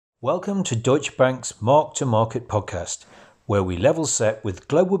Welcome to Deutsche Bank's Mark to Market podcast, where we level set with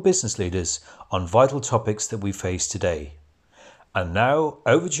global business leaders on vital topics that we face today. And now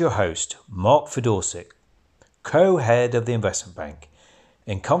over to your host, Mark Fedorcik, co-head of the investment bank,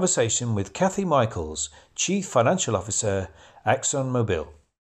 in conversation with Kathy Michaels, Chief Financial Officer, ExxonMobil.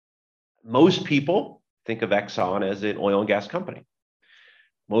 Most people think of Exxon as an oil and gas company.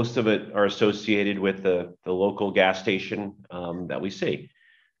 Most of it are associated with the local gas station that we see.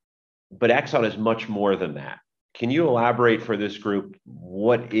 But Exxon is much more than that. Can you elaborate for this group,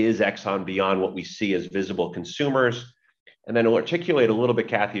 what is Exxon beyond what we see as visible consumers? And then articulate a little bit,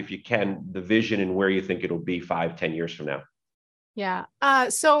 Kathy, if you can, the vision and where you think it'll be 5-10 years from now. Yeah.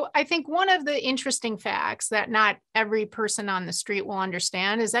 So I think one of the interesting facts that not every person on the street will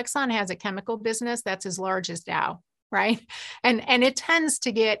understand is Exxon has a chemical business that's as large as Dow, right? And it tends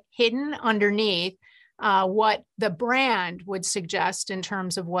to get hidden underneath what the brand would suggest in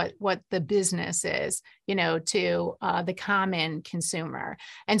terms of what the business is, to the common consumer.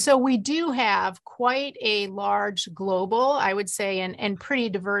 And so we do have quite a large global, I would say, and pretty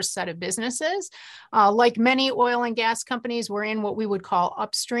diverse set of businesses. Like many oil and gas companies, we're in what we would call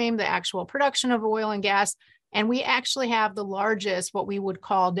upstream, the actual production of oil and gas. And we actually have the largest, what we would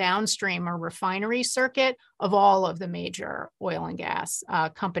call downstream or refinery circuit of all of the major oil and gas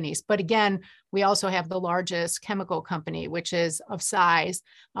companies. But again, we also have the largest chemical company, which is of size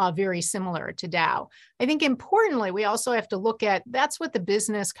very similar to Dow. I think importantly, we also have to look at that's what the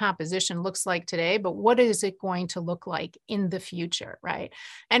business composition looks like today, but what is it going to look like in the future, right?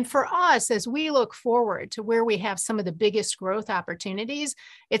 And for us, as we look forward to where we have some of the biggest growth opportunities,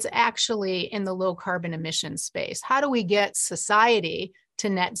 it's actually in the low carbon emissions space. How do we get society to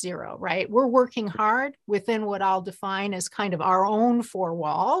net zero, right? We're working hard within what I'll define as kind of our own four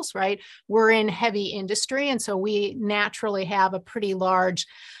walls, right? We're in heavy industry, and so we naturally have a pretty large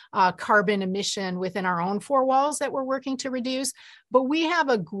carbon emission within our own four walls that we're working to reduce. But we have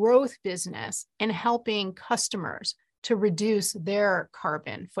a growth business in helping customers to reduce their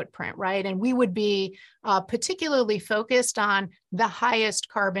carbon footprint, right? And we would be particularly focused on the highest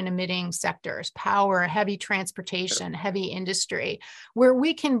carbon emitting sectors, power, heavy transportation, heavy industry, where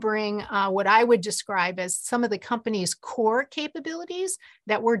we can bring what I would describe as some of the company's core capabilities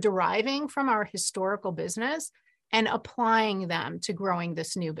that we're deriving from our historical business and applying them to growing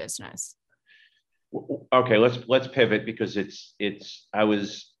this new business. Okay, let's pivot because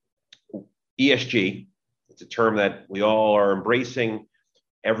ESG. It's a term that we all are embracing.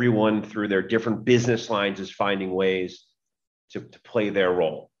 Everyone through their different business lines is finding ways to play their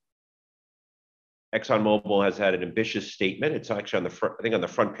role. ExxonMobil has had an ambitious statement. It's actually on the front, I think on the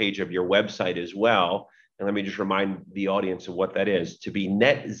front page of your website as well. And let me just remind the audience of what that is: to be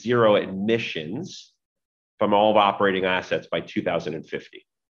net zero emissions from all of operating assets by 2050.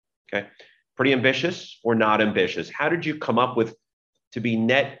 Okay, pretty ambitious or not ambitious? How did you come up with to be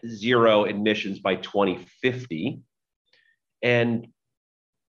net zero emissions by 2050, and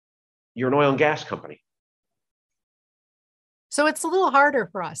you're an oil and gas company? So it's a little harder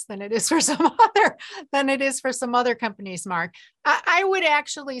for us than it is for some other companies, Mark. I would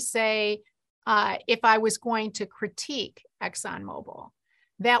actually say, if I was going to critique ExxonMobil,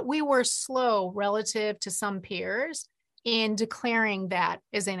 that we were slow relative to some peers in declaring that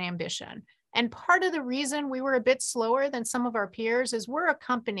as an ambition. And part of the reason we were a bit slower than some of our peers is we're a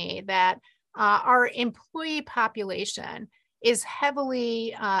company that our employee population is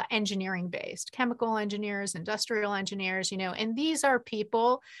heavily engineering based, chemical engineers, industrial engineers, and these are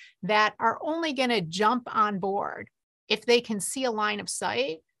people that are only going to jump on board if they can see a line of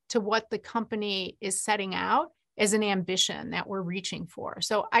sight to what the company is setting out as an ambition that we're reaching for.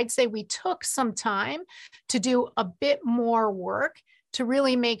 So I'd say we took some time to do a bit more work to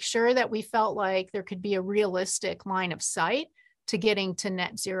really make sure that we felt like there could be a realistic line of sight to getting to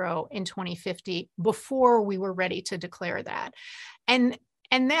net zero in 2050 before we were ready to declare that. And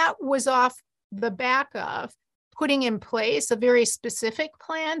that was off the back of putting in place a very specific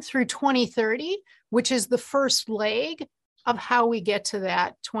plan through 2030, which is the first leg of how we get to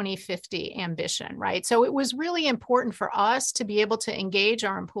that 2050 ambition, right? So it was really important for us to be able to engage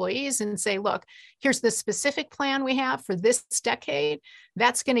our employees and say, look, here's the specific plan we have for this decade.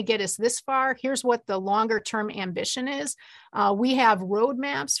 That's going to get us this far. Here's what the longer term ambition is. We have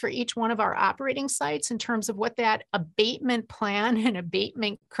roadmaps for each one of our operating sites in terms of what that abatement plan and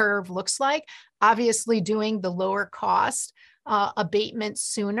abatement curve looks like. Obviously, doing the lower cost abatement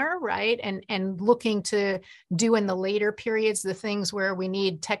sooner, right? And looking to do in the later periods the things where we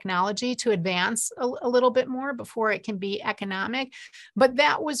need technology to advance a little bit more before it can be economic. But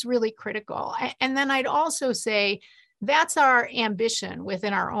that was really critical. And then I'd also say that's our ambition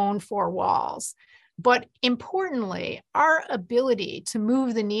within our own four walls. But importantly, our ability to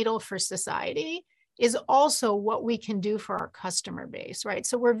move the needle for society is also what we can do for our customer base, right?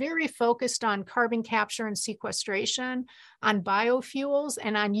 So we're very focused on carbon capture and sequestration, on biofuels,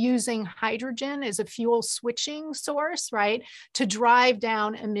 and on using hydrogen as a fuel switching source, right? To drive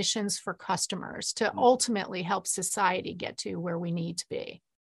down emissions for customers, to ultimately help society get to where we need to be.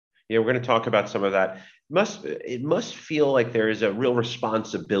 Yeah, we're going to talk about some of that. It must feel like there is a real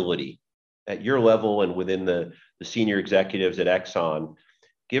responsibility at your level and within the senior executives at Exxon,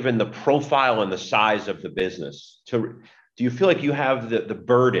 given the profile and the size of the business. Do you feel like you have the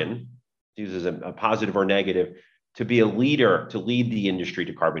burden, to use as a positive or negative, to be a leader, to lead the industry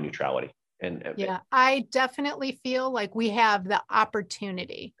to carbon neutrality? Yeah, I definitely feel like we have the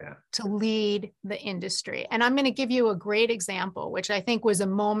opportunity to lead the industry. And I'm going to give you a great example, which I think was a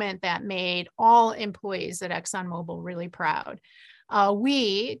moment that made all employees at ExxonMobil really proud.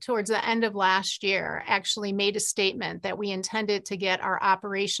 We, towards the end of last year, actually made a statement that we intended to get our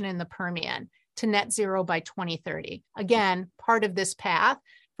operation in the Permian to net zero by 2030. Again, part of this path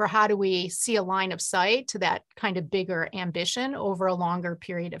for how do we see a line of sight to that kind of bigger ambition over a longer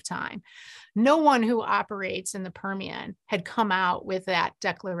period of time. No one who operates in the Permian had come out with that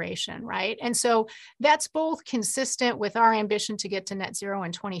declaration, right? And so that's both consistent with our ambition to get to net zero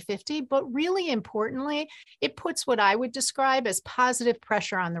in 2050, but really importantly, it puts what I would describe as positive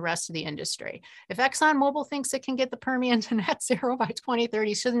pressure on the rest of the industry. If ExxonMobil thinks it can get the Permian to net zero by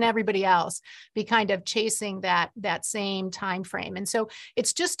 2030, shouldn't everybody else be kind of chasing that same time frame? And so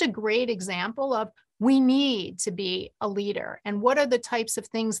it's just a great example of we need to be a leader. And what are the types of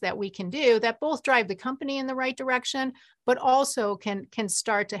things that we can do that both drive the company in the right direction, but also can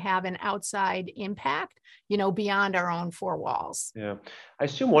start to have an outside impact, beyond our own four walls? Yeah. I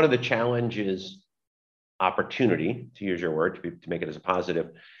assume one of the challenges, opportunity, to use your word, to make it as a positive,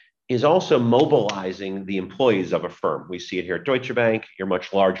 is also mobilizing the employees of a firm. We see it here at Deutsche Bank. You're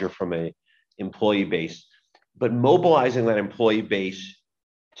much larger from an employee base, but mobilizing that employee base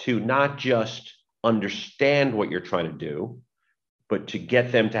to not just understand what you're trying to do, but to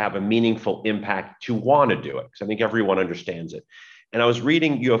get them to have a meaningful impact to want to do it. Because I think everyone understands it. And I was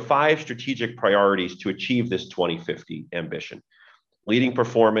reading, you have 5 strategic priorities to achieve this 2050 ambition: leading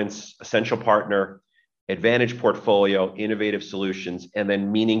performance, essential partner, advantage portfolio, innovative solutions, and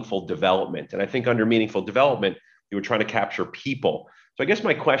then meaningful development. And I think under meaningful development, you were trying to capture people. So I guess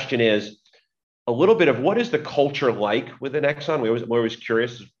my question is, a little bit of what is the culture like within Exxon? We're always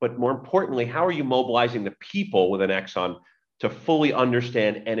curious, but more importantly, how are you mobilizing the people within Exxon to fully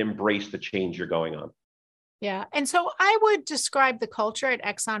understand and embrace the change you're going on? Yeah. And so I would describe the culture at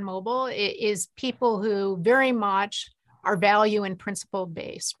ExxonMobil is people who very much are value and principle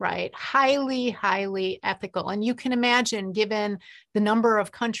based, right? Highly, highly ethical. And you can imagine, given the number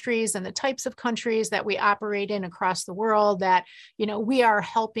of countries and the types of countries that we operate in across the world, that, we are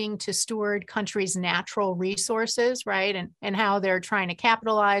helping to steward countries' natural resources, right? And how they're trying to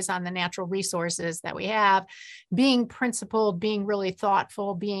capitalize on the natural resources that we have. Being principled, being really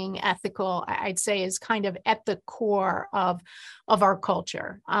thoughtful, being ethical, I'd say is kind of at the core of our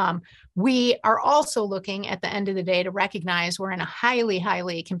culture. We are also looking at the end of the day to recognize we're in a highly,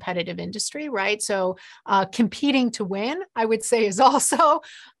 highly competitive industry, right? So competing to win, I would say, is also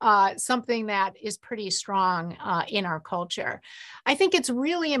something that is pretty strong in our culture. I think it's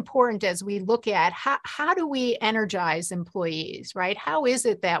really important as we look at how do we energize employees, right? How is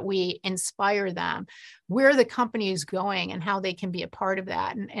it that we inspire them, where the company is going and how they can be a part of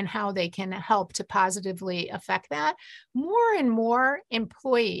that and how they can help to positively affect that? More and more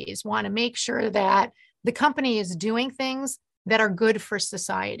employees want to make sure that the company is doing things that are good for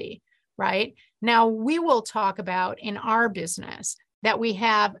society, right? Now, we will talk about in our business that we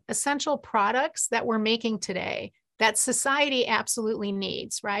have essential products that we're making today that society absolutely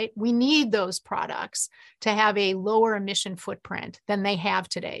needs, right? We need those products to have a lower emission footprint than they have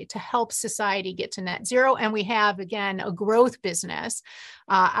today to help society get to net zero. And we have, again, a growth business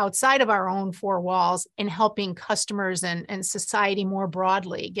outside of our own four walls in helping customers and society more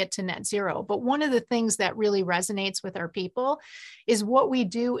broadly get to net zero. But one of the things that really resonates with our people is what we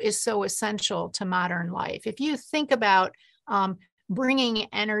do is so essential to modern life. If you think about bringing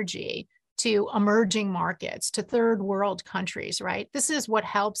energy to emerging markets, to third world countries, right? This is what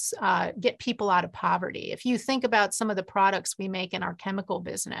helps get people out of poverty. If you think about some of the products we make in our chemical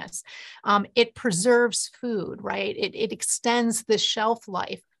business, it preserves food, right? It extends the shelf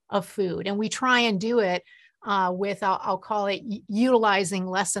life of food. And we try and do it with, I'll call it utilizing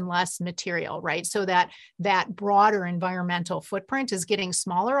less and less material, right? So that broader environmental footprint is getting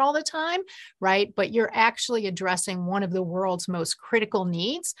smaller all the time, right? But you're actually addressing one of the world's most critical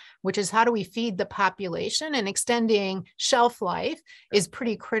needs, which is how do we feed the population, and extending shelf life is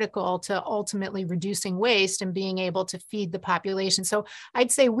pretty critical to ultimately reducing waste and being able to feed the population. So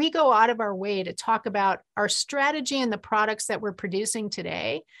I'd say we go out of our way to talk about our strategy and the products that we're producing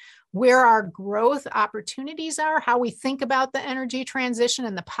today, where our growth opportunities are, how we think about the energy transition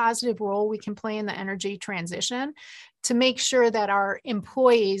and the positive role we can play in the energy transition, to make sure that our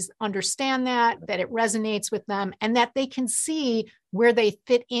employees understand that it resonates with them, and that they can see where they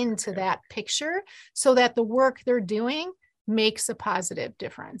fit into that picture so that the work they're doing makes a positive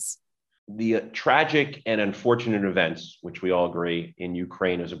difference. The tragic and unfortunate events, which we all agree in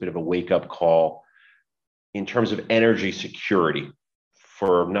Ukraine, is a bit of a wake-up call in terms of energy security,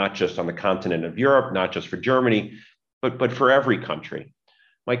 for not just on the continent of Europe, not just for Germany, but for every country.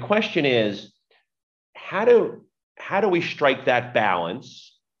 My question is, how do we strike that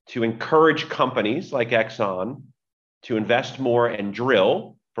balance to encourage companies like Exxon to invest more and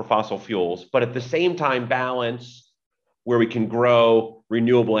drill for fossil fuels, but at the same time balance where we can grow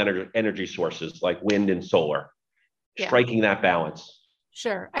renewable energy sources like wind and solar, striking that balance?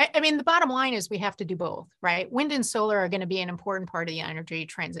 Sure. I mean, the bottom line is we have to do both, right? Wind and solar are going to be an important part of the energy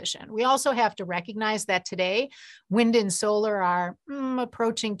transition. We also have to recognize that today, wind and solar are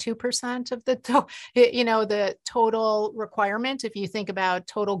approaching 2% of the total requirement. If you think about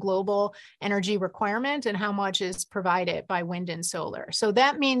total global energy requirement and how much is provided by wind and solar. So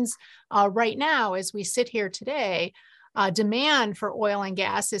that means right now, as we sit here today, demand for oil and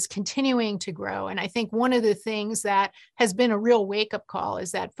gas is continuing to grow. And I think one of the things that has been a real wake-up call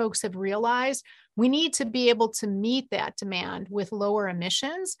is that folks have realized we need to be able to meet that demand with lower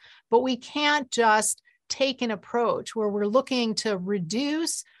emissions, but we can't just take an approach where we're looking to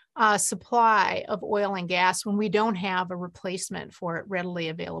reduce supply of oil and gas when we don't have a replacement for it readily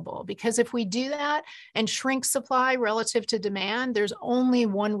available. Because if we do that and shrink supply relative to demand, there's only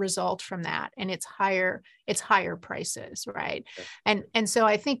one result from that, and it's higher prices, right? And so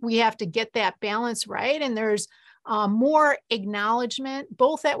I think we have to get that balance right. And there's more acknowledgement,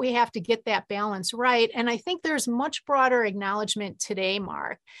 both that we have to get that balance right. And I think there's much broader acknowledgement today,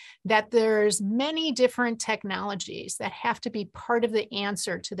 Mark, that there's many different technologies that have to be part of the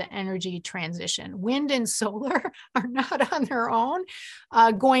answer to the energy transition. Wind and solar are not on their own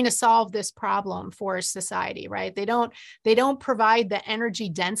going to solve this problem for society, right? They don't provide the energy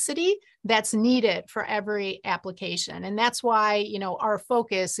density that's needed for every application. And that's why, our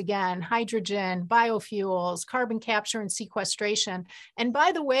focus, again, hydrogen, biofuels, carbon capture and sequestration. And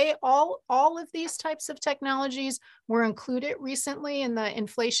by the way, all of these types of technologies were included recently in the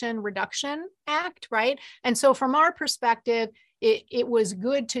Inflation Reduction Act, right? And so from our perspective, it was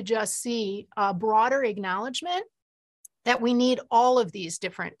good to just see a broader acknowledgement that we need all of these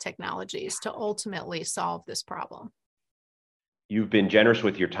different technologies to ultimately solve this problem. You've been generous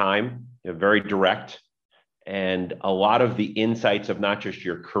with your time, very direct, and a lot of the insights of not just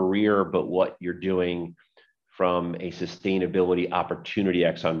your career, but what you're doing from a sustainability opportunity,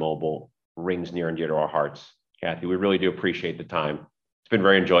 ExxonMobil, rings near and dear to our hearts. Kathy, we really do appreciate the time. It's been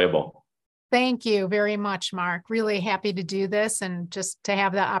very enjoyable. Thank you very much, Mark. Really happy to do this and just to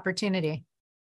have the opportunity.